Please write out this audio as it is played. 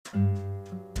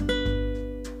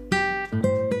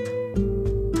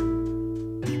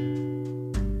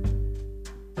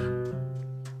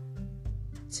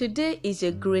Today is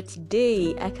a great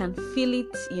day. I can feel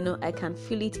it, I can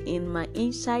feel it in my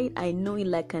inside. I know it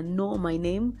like I know my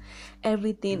name.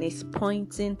 Everything is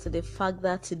pointing to the fact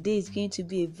that today is going to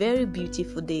be a very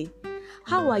beautiful day.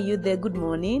 How are you there? Good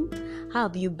morning. How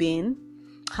have you been?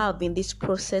 How have been this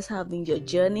process? How have been your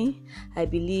journey? I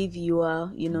believe you are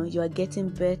getting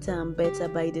better and better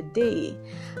by the day.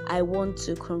 I want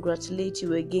to congratulate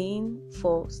you again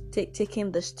for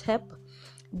taking the step.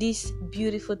 This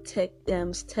beautiful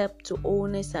step to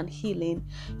wholeness and healing.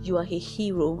 You are a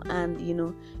hero, and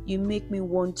you make me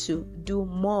want to do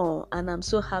more, and I'm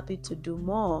so happy to do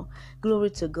more. Glory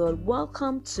to God.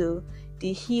 Welcome to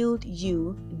the Healed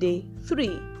You Day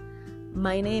 3.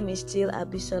 My name is still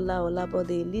Abisola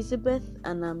Olabode Elizabeth,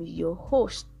 and I'm your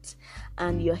host,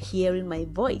 and you're hearing my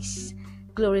voice.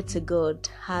 Glory to God.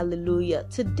 Hallelujah.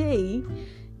 Today,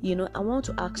 I want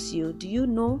to ask you, do you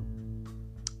know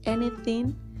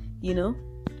anything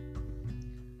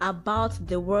about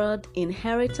the word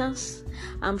inheritance?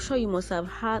 I'm sure you must have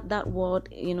heard that word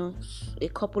a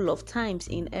couple of times.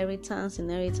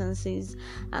 Inheritances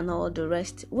and all the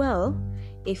rest. Well,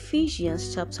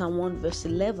 Ephesians chapter 1 verse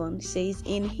 11 says,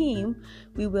 in him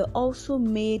we were also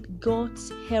made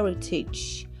God's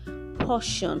heritage,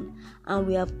 portion, and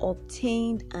we have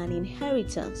obtained an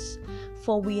inheritance,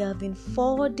 for we have been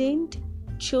foreordained,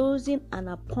 chosen and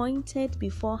appointed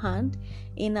beforehand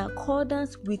in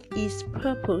accordance with his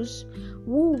purpose,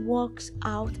 who works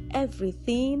out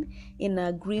everything in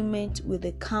agreement with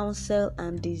the counsel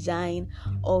and design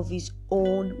of his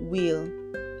own will.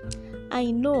 I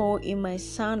know it might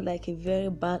sound like a very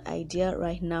bad idea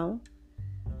right now.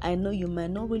 I know you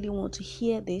might not really want to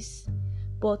hear this,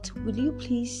 but will you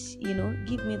please,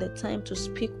 give me the time to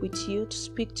speak with you, to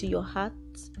speak to your heart?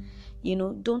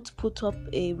 Don't put up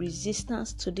a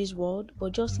resistance to this word,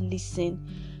 but just listen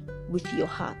with your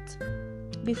heart.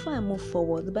 Before I move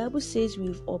forward, the Bible says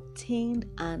we've obtained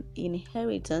an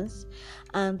inheritance,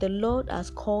 and the Lord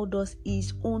has called us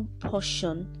his own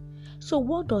portion. So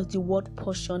what does the word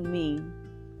portion mean?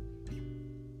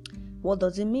 What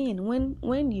does it mean?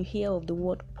 When you hear of the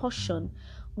word portion,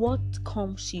 what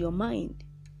comes to your mind?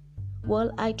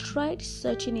 Well, I tried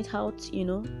searching it out,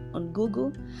 on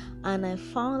Google, and I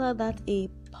found out that a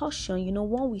portion,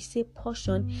 when we say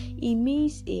portion, it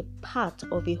means a part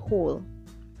of a whole.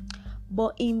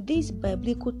 But in this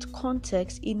biblical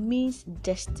context, it means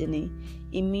destiny.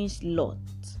 It means lot.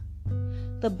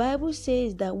 The Bible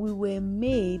says that we were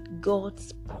made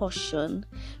God's portion,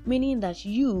 meaning that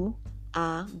you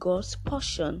are God's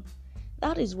portion.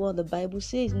 That is what the Bible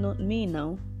says, not me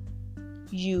now.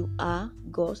 You are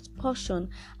God's portion,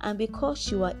 and because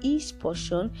you are his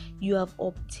portion, you have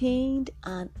obtained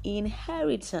an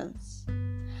inheritance.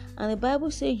 And the Bible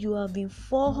says you have been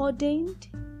foreordained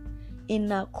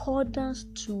in accordance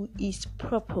to his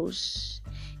purpose.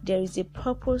 There is a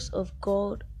purpose of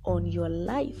God on your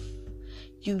life.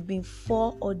 You've been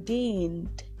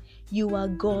foreordained. You are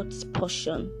God's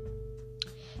portion.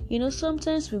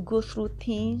 Sometimes we go through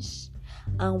things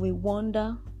and we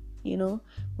wonder,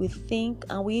 we think,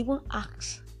 and we even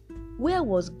ask, where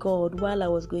was God while I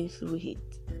was going through it?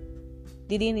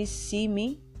 Didn't he see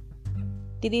me?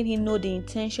 Didn't he know the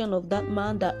intention of that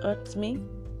man that hurt me?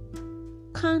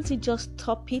 Can't he just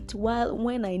stop it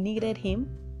when I needed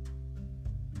him?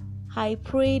 I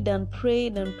prayed and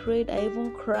prayed and prayed. I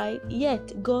even cried.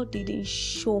 Yet God didn't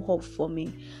show up for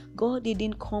me. God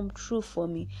didn't come through for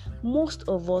me. Most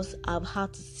of us have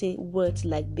had to say words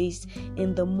like this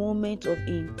in the moment of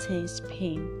intense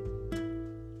pain.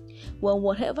 Well,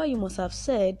 whatever you must have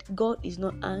said, God is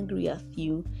not angry at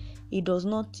you. He does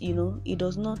not,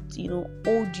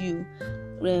 hold you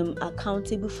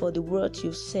accountable for the words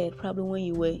you said, probably when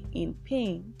you were in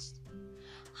pain.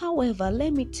 However,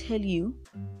 let me tell you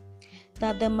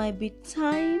that there might be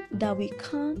time that we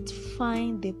can't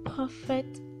find the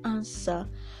perfect answer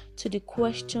to the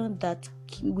question that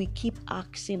we keep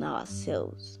asking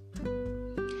ourselves.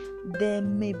 There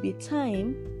may be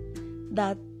time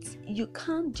that you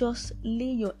can't just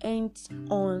lay your hands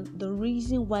on the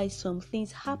reason why some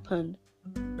things happened,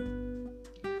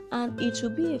 and it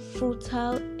will be a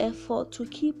futile effort to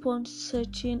keep on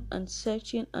searching and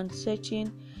searching and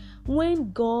searching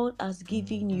when God has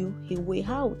given you a way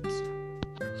out.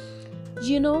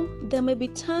 There may be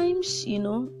times,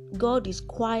 God is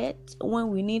quiet when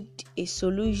we need a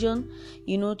solution,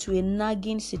 to a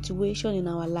nagging situation in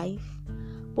our life.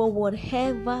 But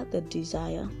whatever the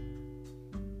desire,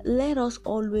 let us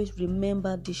always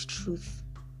remember this truth.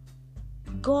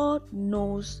 God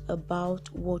knows about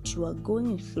what you are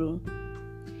going through.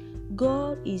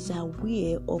 God is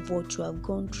aware of what you have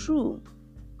gone through.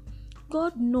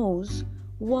 God knows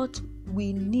what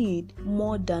we need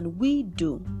more than we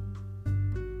do.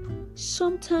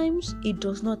 Sometimes it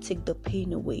does not take the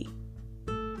pain away.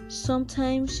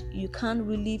 Sometimes you can't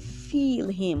really feel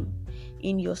Him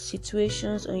in your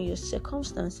situations or in your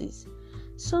circumstances.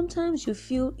 Sometimes you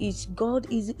feel, is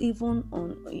God is even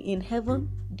in heaven?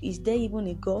 Is there even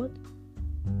a God?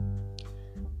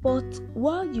 But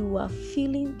while you are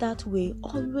feeling that way,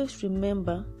 always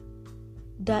remember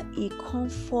that He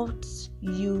comforts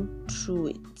you through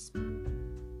it.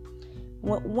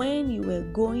 When you were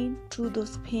going through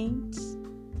those pains,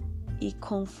 He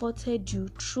comforted you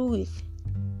through it.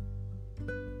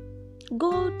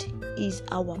 God is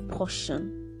our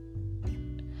portion.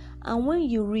 And when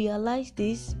you realize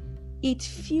this, it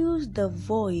fills the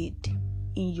void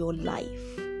in your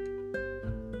life.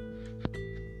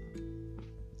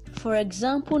 For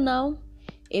example, now,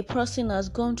 a person has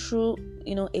gone through,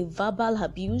 a verbal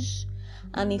abuse,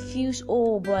 and he feels,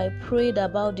 but I prayed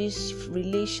about this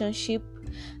relationship.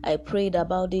 I prayed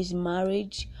about this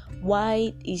marriage.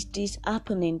 Why is this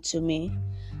happening to me?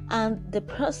 And the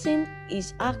person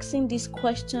is asking this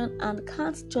question and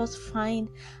can't just find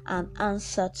an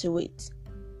answer to it.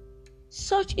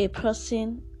 Such a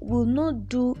person will not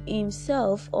do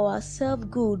himself or herself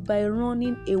good by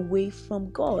running away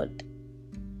from God.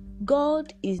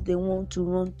 God is the one to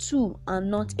run to and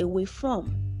not away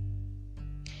from.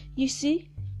 You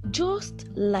see, just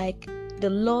like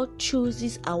the Lord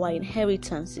chooses our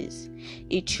inheritances,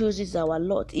 He chooses our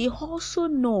lot, He also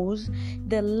knows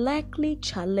the likely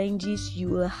challenges you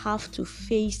will have to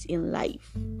face in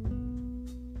life.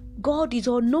 God is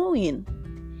all-knowing.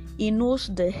 He knows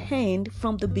the end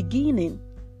from the beginning.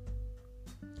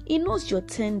 He knows your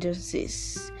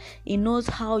tendencies. He knows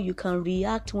how you can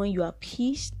react when you are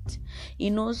pissed.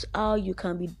 He knows how you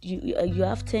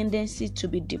have tendencies to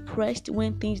be depressed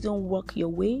when things don't work your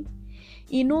way.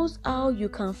 He knows how you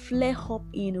can flare up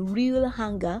in real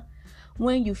anger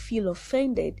when you feel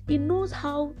offended. He knows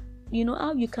how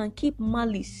you can keep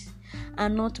malice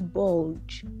and not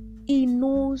bulge. He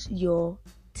knows your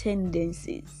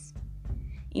tendencies.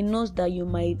 He knows that you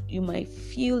might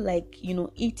feel like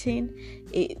eating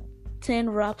 10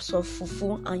 wraps of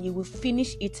fufu and you will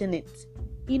finish eating it.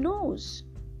 He knows.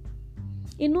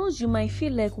 He knows you might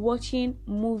feel like watching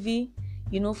movie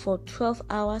for 12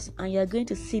 hours and you're going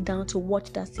to sit down to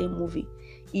watch that same movie.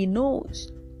 He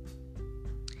knows.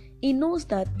 He knows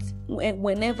that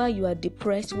whenever you are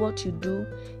depressed, what you do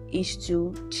is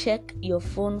to check your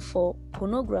phone for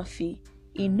pornography.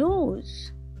 He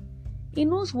knows. He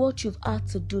knows what you've had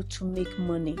to do to make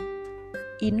money.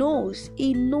 He knows.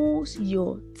 He knows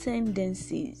your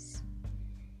tendencies.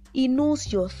 He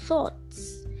knows your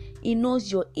thoughts. He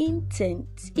knows your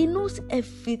intent. He knows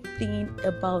everything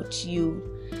about you.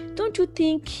 Don't you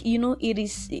think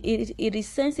it is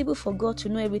sensible for God to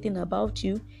know everything about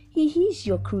you? He is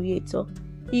your creator.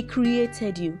 He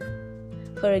created you.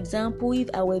 For example, if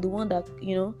I were the one that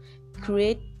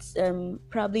creates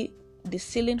probably the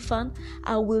ceiling fan,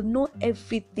 I will know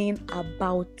everything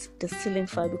about the ceiling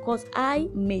fan because I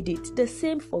made it. The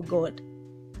same for God.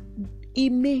 He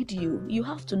made you. You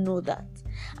have to know that.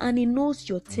 And He knows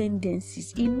your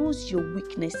tendencies. He knows your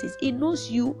weaknesses. He knows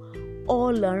you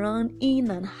all around, in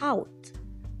and out.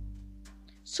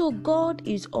 So God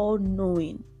is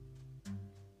all-knowing.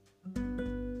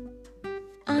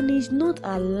 And He's not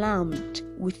alarmed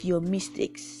with your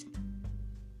mistakes.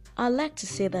 I like to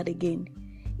say that again.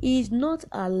 He is not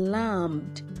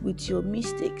alarmed with your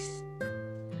mistakes.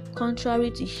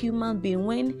 Contrary to human being,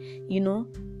 when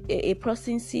a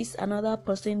person sees another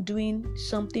person doing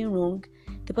something wrong,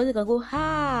 the person can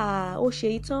go,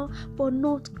 shaitan, but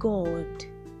not God.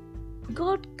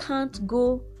 God can't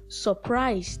go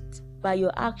surprised by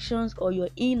your actions or your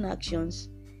inactions.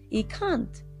 He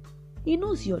can't. He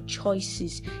knows your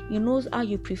choices. He knows how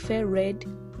you prefer red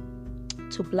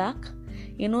to black.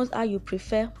 He knows how you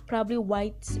prefer probably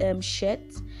white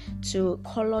shirts to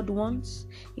colored ones.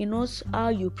 He knows how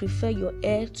you prefer your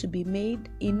hair to be made.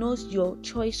 He knows your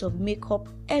choice of makeup,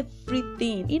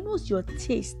 everything. He knows your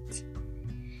taste.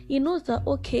 He knows that,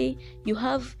 okay, you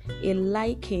have a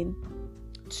liking,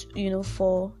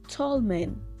 for tall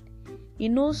men. He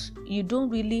knows you don't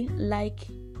really like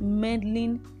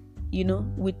meddling,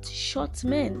 with short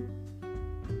men.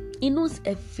 He knows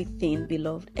everything,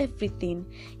 beloved, everything.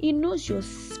 He knows your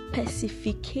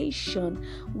specification,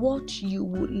 what you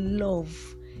would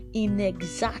love in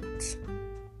exact.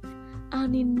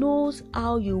 And He knows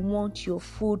how you want your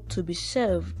food to be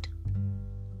served.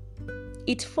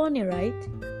 It's funny, right?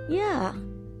 Yeah.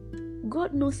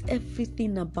 God knows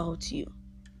everything about you.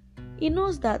 He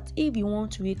knows that if you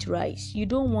want to eat rice, you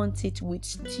don't want it with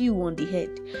stew on the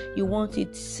head. You want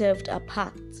it served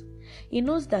apart. He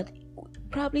knows that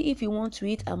probably if you want to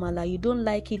eat amala, you don't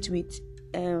like it with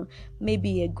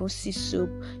maybe a gosi soup.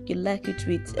 You like it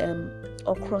with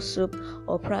okra soup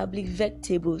or probably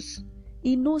vegetables.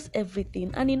 He knows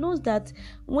everything, and he knows that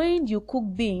when you cook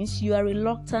beans, you are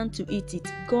reluctant to eat it.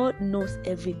 God knows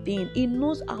everything. He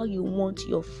knows how you want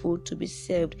your food to be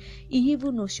served. He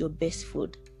even knows your best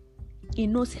food. He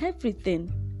knows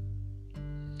everything.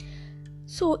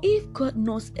 So if God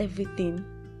knows everything,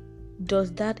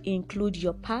 does that include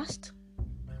your past?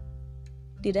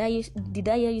 Did I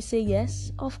hear you say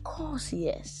yes? Of course,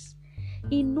 yes.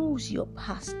 He knows your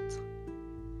past.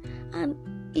 And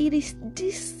it is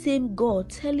this same God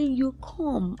telling you,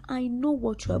 come, I know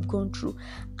what you have gone through.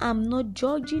 I'm not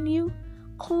judging you.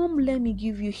 Come, let me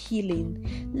give you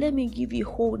healing. Let me give you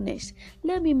wholeness.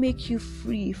 Let me make you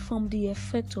free from the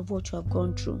effect of what you have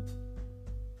gone through.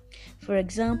 For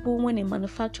example, when a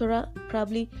manufacturer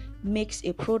probably makes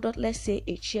a product, let's say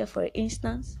a chair for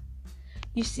instance,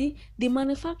 you see, the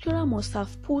manufacturer must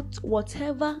have put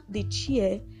whatever the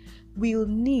chair will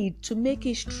need to make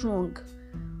it strong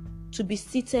to be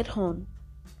seated on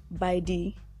by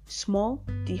the small,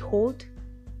 the old,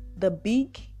 the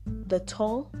big, the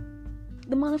tall.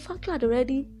 The manufacturer had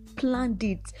already planned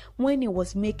it when he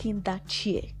was making that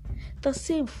chair. The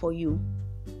same for you.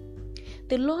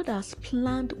 The Lord has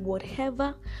planned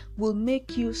whatever will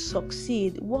make you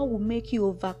succeed, what will make you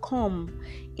overcome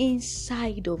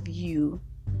inside of you.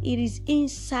 It is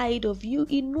inside of you.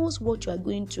 He knows what you are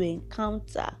going to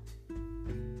encounter.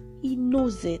 He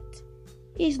knows it.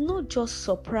 He's not just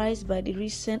surprised by the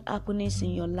recent happenings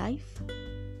in your life.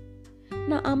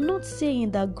 Now, I'm not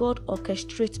saying that God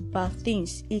orchestrates bad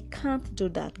things. He can't do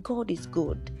that. God is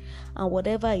good. And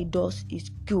whatever He does is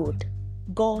good.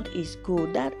 God is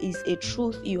good. That is a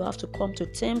truth you have to come to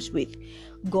terms with.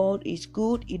 God is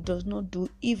good. He does not do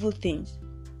evil things.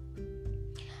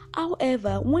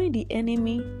 However, when the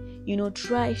enemy,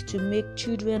 tries to make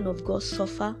children of God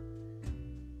suffer,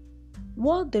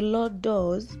 what the Lord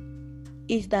does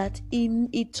is that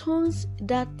it turns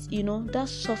that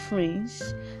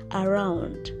sufferings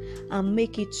around and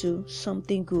make it to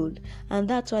something good. And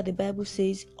that's why the Bible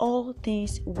says all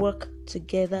things work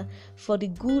together for the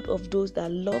good of those that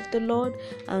love the Lord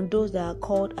and those that are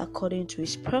called according to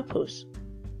His purpose.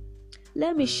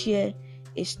 Let me share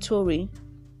a story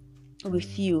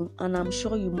with you, and I'm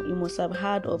sure you must have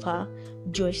heard of her,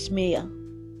 Joyce Meyer.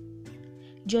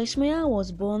 Joyce Meyer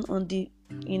was born on the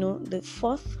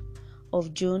 4th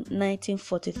of June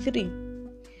 1943.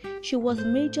 She was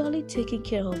majorly taken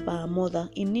care of by her mother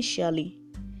initially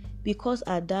because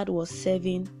her dad was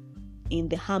serving in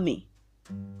the army.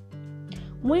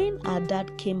 When her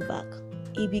dad came back,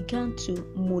 he began to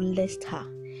molest her.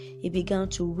 He began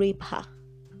to rape her.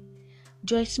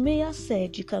 Joyce Meyer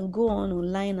said, you can go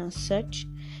online and search.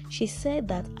 She said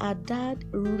that her dad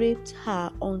raped her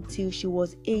until she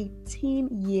was 18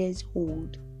 years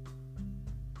old.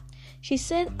 She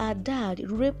said her dad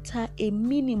raped her a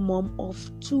minimum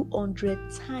of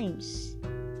 200 times.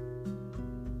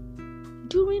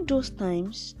 During those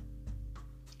times,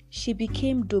 she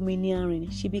became domineering.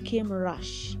 She became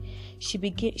rash. She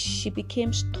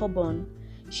became stubborn.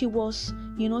 She was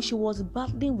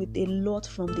battling with a lot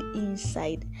from the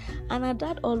inside. And her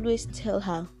dad always tell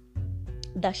her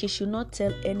that she should not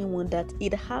tell anyone, that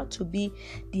it had to be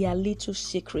their little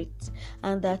secret,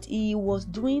 and that he was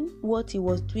doing what he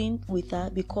was doing with her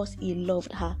because he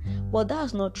loved her. But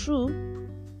that's not true.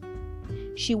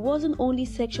 She wasn't only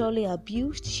sexually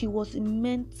abused, she was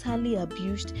mentally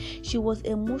abused, she was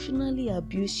emotionally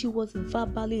abused, she was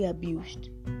verbally abused.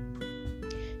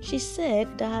 She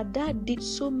said that her dad did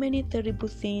so many terrible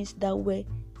things that were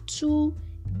too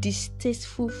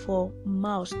distasteful for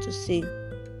mouths to say.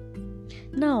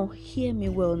 Now, hear me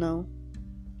well now.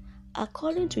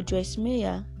 According to Joyce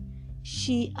Meyer,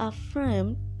 she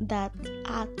affirmed that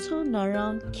her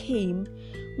turnaround came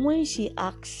when she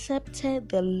accepted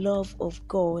the love of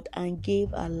God and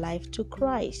gave her life to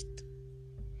Christ.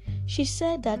 She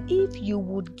said that if you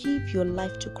would give your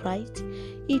life to Christ,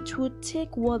 it would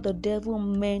take what the devil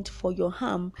meant for your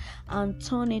harm and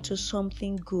turn it to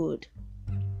something good.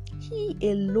 He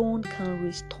alone can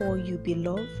restore you,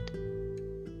 beloved.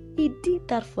 He did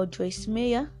that for Joyce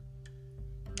Meyer.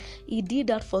 He did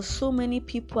that for so many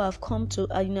people I've come to,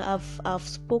 I've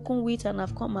spoken with and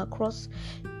I've come across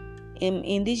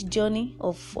in this journey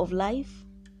of life.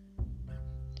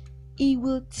 He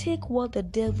will take what the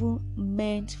devil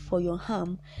meant for your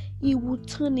harm, he will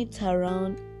turn it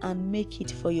around and make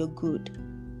it for your good.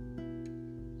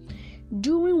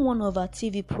 During during one of our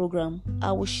TV program,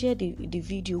 I will share the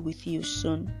video with you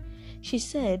soon. She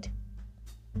said,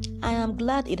 I am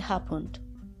glad it happened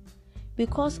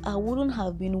because I wouldn't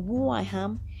have been who I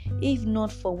am if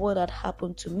not for what had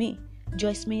happened to me.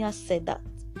 Joyce Meyer said that.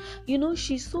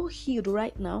 She's so healed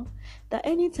right now that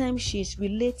anytime she's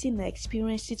relating her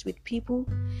experiences with people,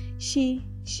 she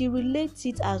relates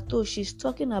it as though she's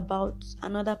talking about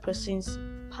another person's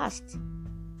past.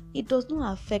 It does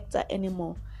not affect her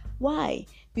anymore. Why?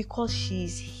 Because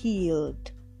she's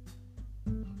healed.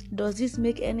 Does this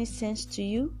make any sense to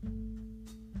you?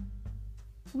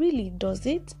 Really, does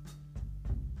it?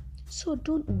 So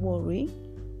don't worry.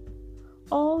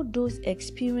 All those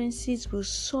experiences will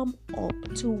sum up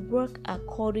to work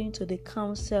according to the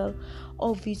counsel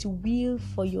of His will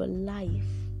for your life.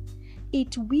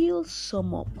 It will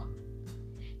sum up.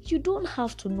 You don't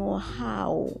have to know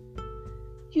how.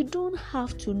 You don't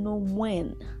have to know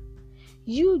when.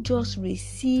 You just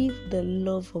receive the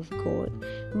love of God.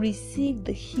 Receive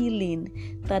the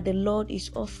healing that the Lord is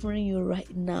offering you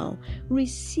right now.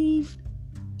 Receive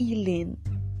healing.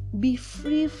 Be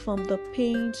free from the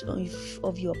pains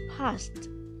of your past.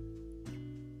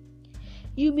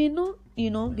 You may not,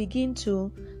 begin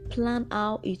to plan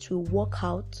how it will work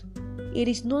out. It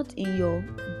is not in your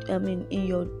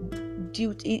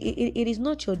duty. It is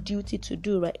not your duty to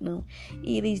do right now.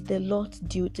 It is the Lord's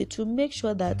duty to make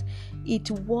sure that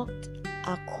it worked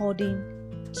according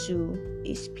to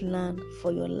His plan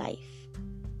for your life.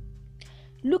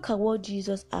 Look at what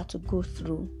Jesus had to go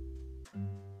through.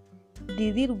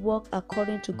 Did it work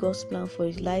according to God's plan for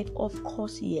His life? Of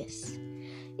course, yes.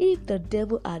 If the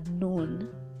devil had known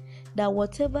that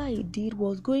whatever he did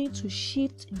was going to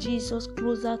shift Jesus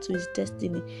closer to his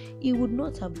destiny, he would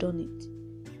not have done it.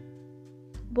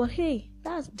 But hey,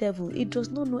 that's devil. He does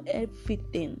not know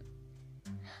everything.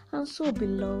 And so,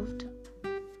 beloved,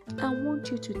 I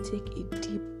want you to take a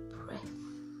deep breath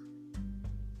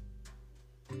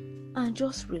and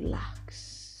just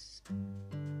relax.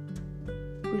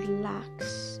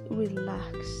 Relax.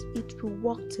 It will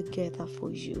work together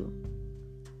for you.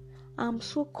 I'm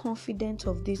so confident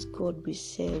of this God we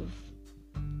serve.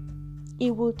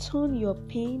 It will turn your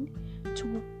pain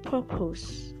to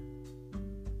purpose.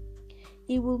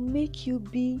 It will make you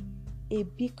be a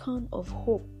beacon of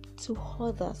hope to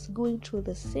others going through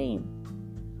the same.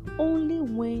 Only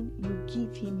when you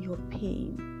give Him your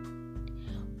pain.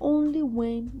 Only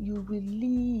when you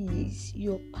release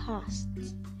your past.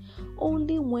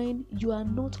 Only when you are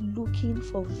not looking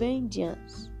for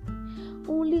vengeance.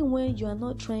 Only when you are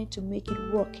not trying to make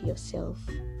it work yourself.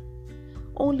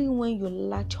 Only when you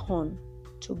latch on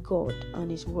to God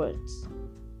and His words.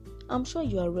 I'm sure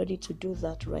you are ready to do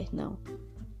that right now.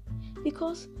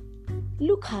 Because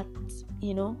look at,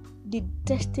 the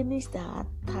destinies that are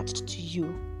attached to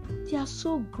you. They are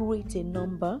so great a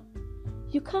number.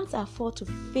 You can't afford to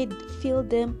fill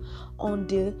them on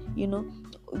the,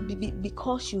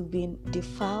 because you've been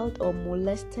defiled or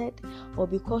molested, or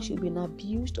because you've been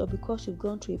abused, or because you've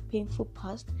gone through a painful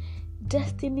past.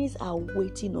 Destinies are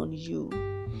waiting on you.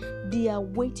 They are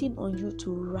waiting on you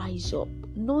to rise up,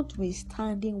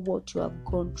 notwithstanding what you have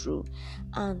gone through,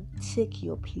 and take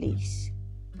your place.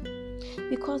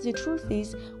 Because the truth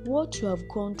is, what you have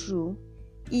gone through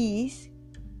is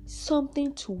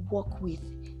something to work with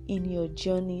in your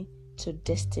journey to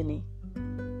destiny.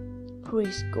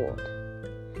 Praise God.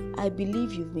 I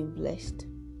believe you've been blessed.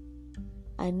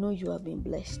 I know you have been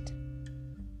blessed.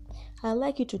 I'd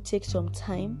like you to take some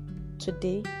time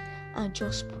today and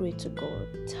just pray to God.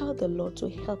 Tell the Lord to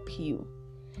help you.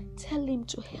 Tell Him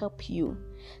to help you.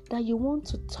 That you want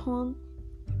to turn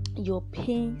your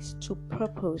pains to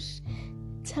purpose.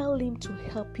 Tell Him to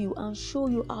help you and show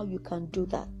you how you can do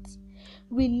that.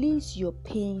 Release your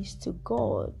pains to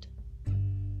God.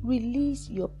 Release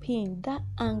your pain, that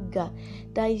anger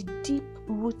that is deep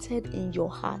rooted in your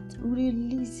heart.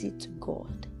 Release it to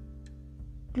God.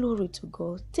 Glory to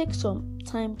God. Take some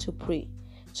time to pray.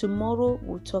 Tomorrow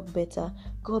we'll talk better.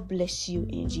 God bless you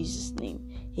in Jesus' name.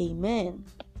 Amen.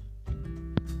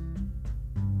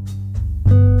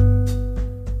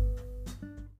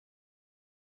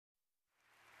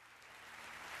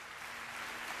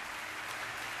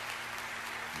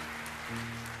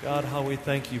 God, how we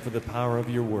thank you for the power of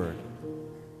your word.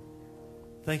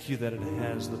 Thank you that it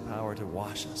has the power to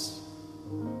wash us.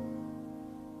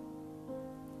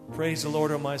 Praise the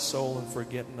Lord, O my soul, and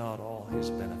forget not all His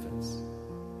benefits.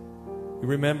 We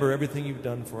remember everything you've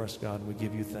done for us, God, and we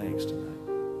give you thanks tonight.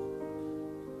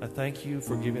 I thank you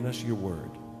for giving us your word.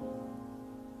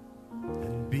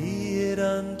 And be it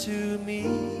unto me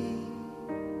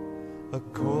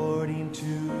according to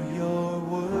your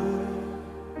word,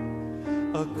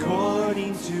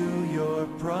 according to your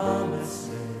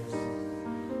promises.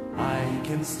 I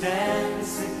can stand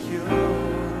secure.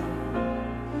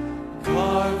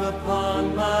 Carve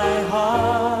upon my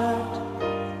heart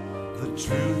the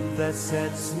truth that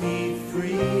sets me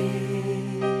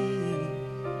free.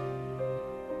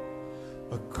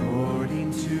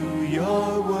 According to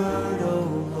your word, O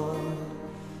Lord,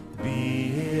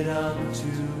 be it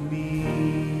unto me.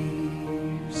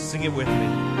 Sing it with me.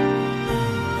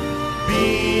 Be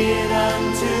it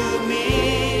unto me,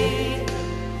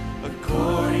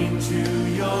 according to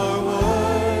your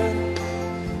word,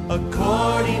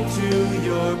 according to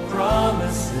your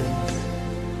promises.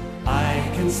 I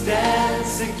can stand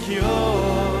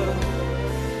secure.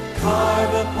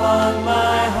 Carve upon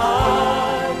my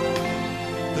heart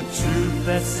the truth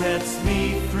that sets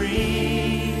me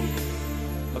free.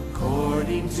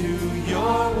 According to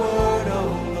your word, O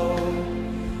Lord,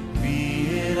 be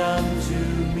it unto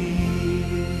me.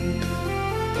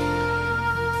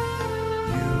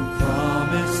 You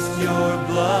promised your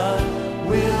blood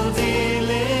will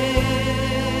deliver.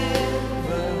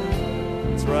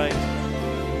 That's right.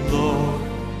 Lord,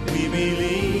 we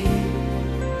believe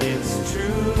it's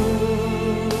true.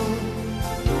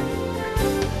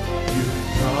 You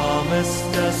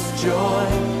promised us joy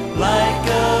like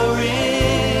a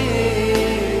river.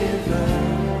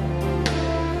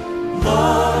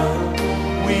 Lord,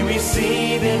 we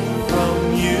receive it from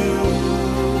you.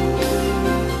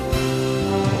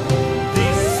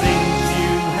 These things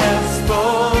you have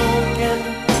spoken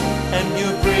and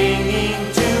you're bringing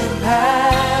to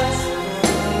pass.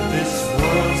 This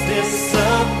world's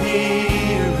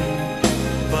disappearing,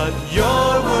 but your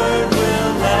word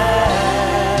will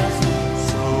last.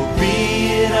 So be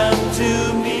it unto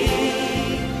me,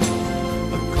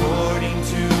 according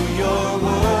to your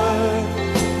word,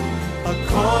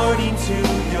 according to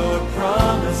your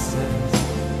promises.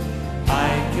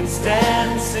 I can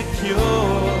stand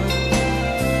secure.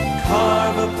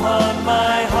 Carve upon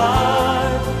my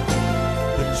heart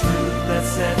the truth that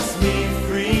sets me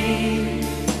free.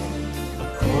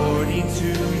 According to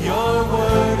your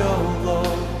word, O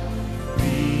Lord,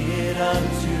 be it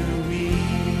unto me.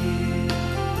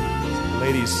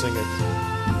 Ladies, sing it.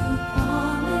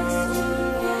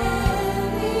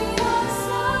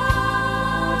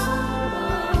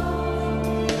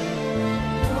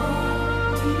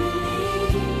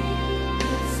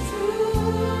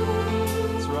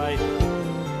 That's right.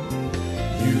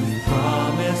 You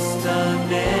promised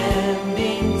an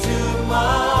ending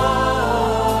tomorrow.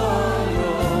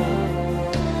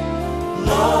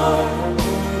 Lord,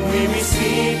 we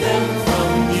receive them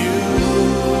from you.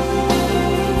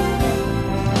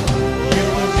 You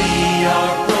will be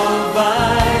our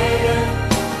provider.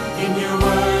 In your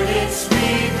word it's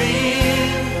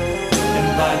revealed. And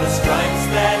by the stripes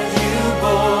that you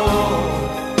bore,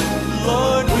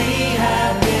 Lord, we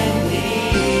have been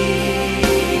healed.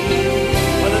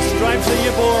 By the stripes that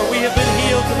you bore, we have been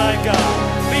healed tonight, God.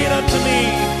 Be it unto me.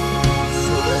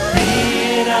 Be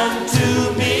it unto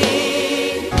me,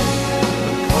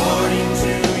 according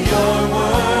to your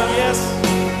word, Yes.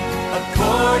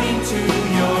 according to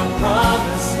your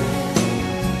promises.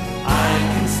 I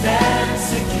can stand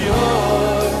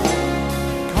secure.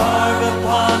 Carve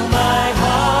upon my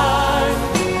heart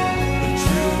the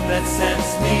truth that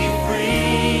sets me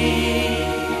free.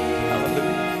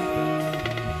 Hallelujah.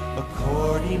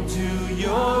 According to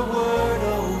your word,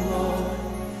 O Lord,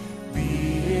 be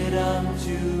it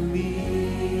unto me.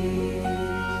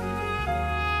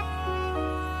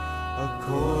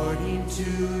 According to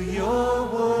your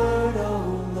word, O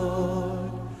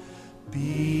Lord,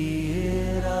 be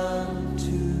it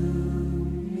unto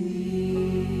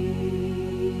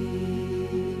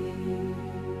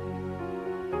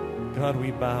me. God,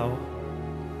 we bow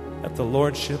at the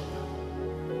lordship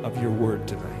of your word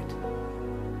tonight.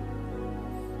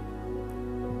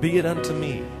 Be it unto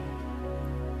me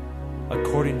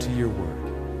according to your word.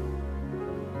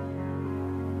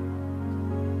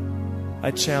 I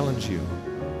challenge you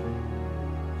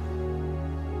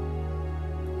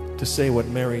to say what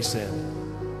Mary said.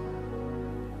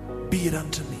 Be it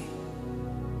unto me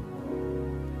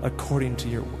according to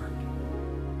your word.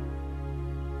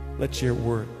 Let your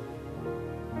word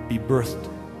be birthed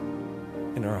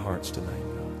in our hearts tonight,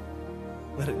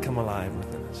 God. Let it come alive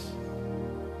within us.